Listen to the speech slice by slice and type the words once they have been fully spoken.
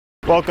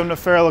Welcome to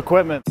Farrell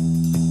Equipment.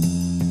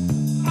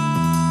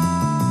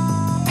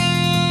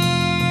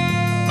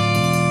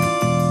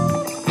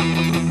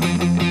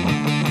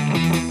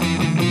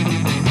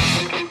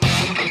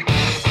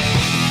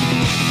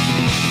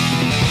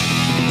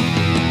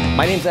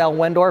 My name's Al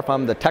Wendorf.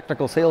 I'm the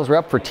technical sales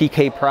rep for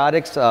TK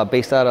Products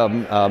based out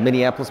of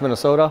Minneapolis,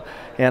 Minnesota.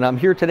 And I'm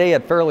here today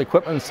at Farrell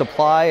Equipment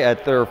Supply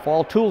at their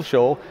Fall Tool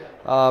Show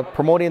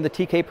promoting the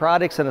TK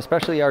products and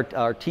especially our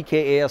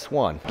TK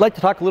AS-1. I'd like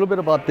to talk a little bit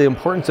about the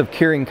importance of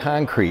curing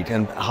concrete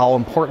and how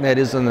important that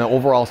is in the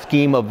overall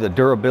scheme of the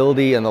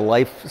durability and the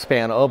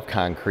lifespan of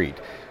concrete.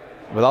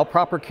 Without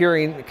proper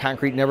curing,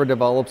 concrete never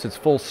develops its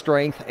full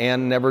strength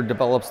and never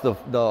develops the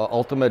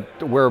ultimate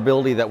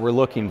wearability that we're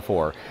looking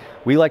for.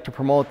 We like to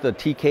promote the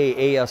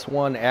TK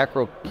AS-1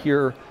 Achro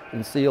Cure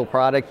and Seal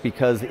product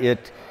because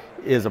it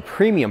is a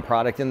premium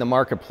product in the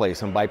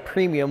marketplace. And by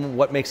premium,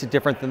 what makes it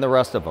different than the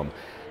rest of them?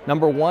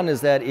 Number one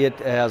is that it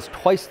has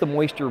twice the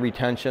moisture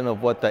retention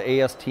of what the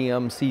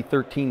ASTM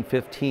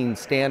C1315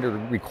 standard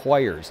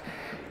requires.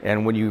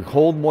 And when you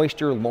hold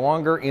moisture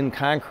longer in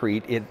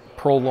concrete, it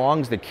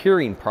prolongs the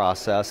curing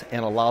process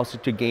and allows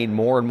it to gain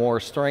more and more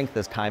strength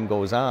as time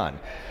goes on.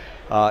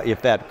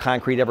 If that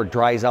concrete ever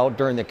dries out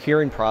during the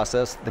curing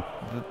process,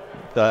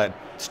 the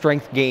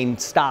strength gain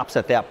stops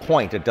at that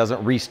point. It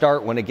doesn't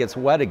restart when it gets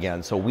wet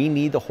again. So we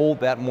need to hold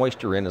that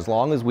moisture in as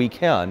long as we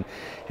can.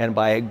 And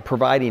by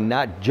providing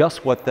not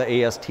just what the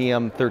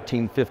ASTM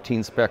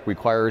 1315 spec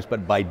requires,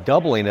 but by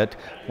doubling it,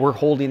 we're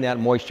holding that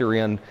moisture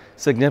in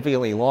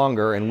significantly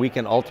longer, and we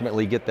can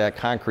ultimately get that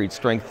concrete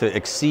strength to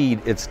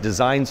exceed its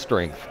design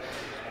strength,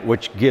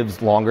 which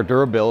gives longer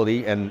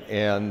durability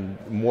and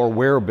more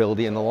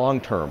wearability in the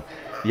long term.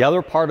 The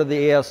other part of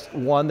the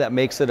AS-1 that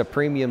makes it a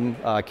premium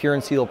cure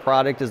and seal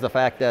product is the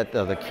fact that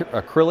the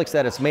acrylics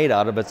that it's made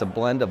out of, it's a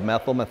blend of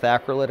methyl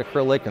methacrylate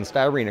acrylic and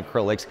styrene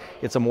acrylics.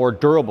 It's a more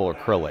durable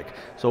acrylic,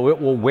 so it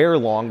will wear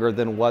longer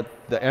than what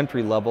the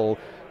entry-level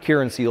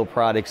cure and seal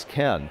products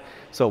can.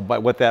 So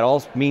what that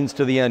also means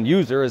to the end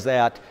user is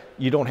that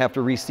you don't have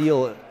to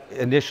reseal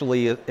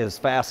initially as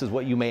fast as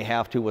what you may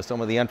have to with some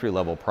of the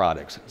entry-level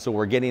products. So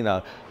we're getting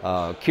a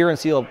cure and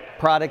seal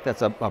product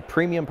that's a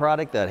premium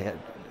product that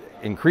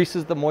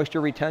increases the moisture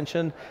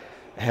retention,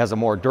 has a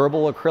more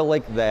durable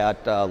acrylic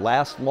that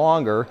lasts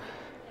longer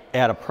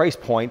at a price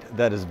point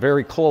that is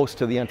very close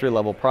to the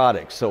entry-level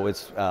product. So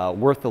it's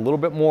worth a little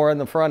bit more on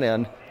the front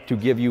end to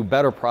give you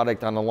better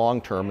product on the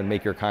long term and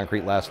make your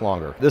concrete last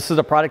longer. This is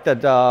a product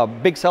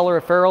that big seller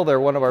at Farrell.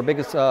 They're one of our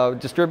biggest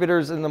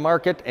distributors in the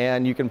market,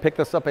 and you can pick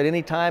this up at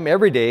any time,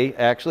 every day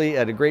actually,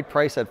 at a great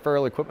price at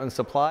Farrell Equipment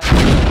Supply.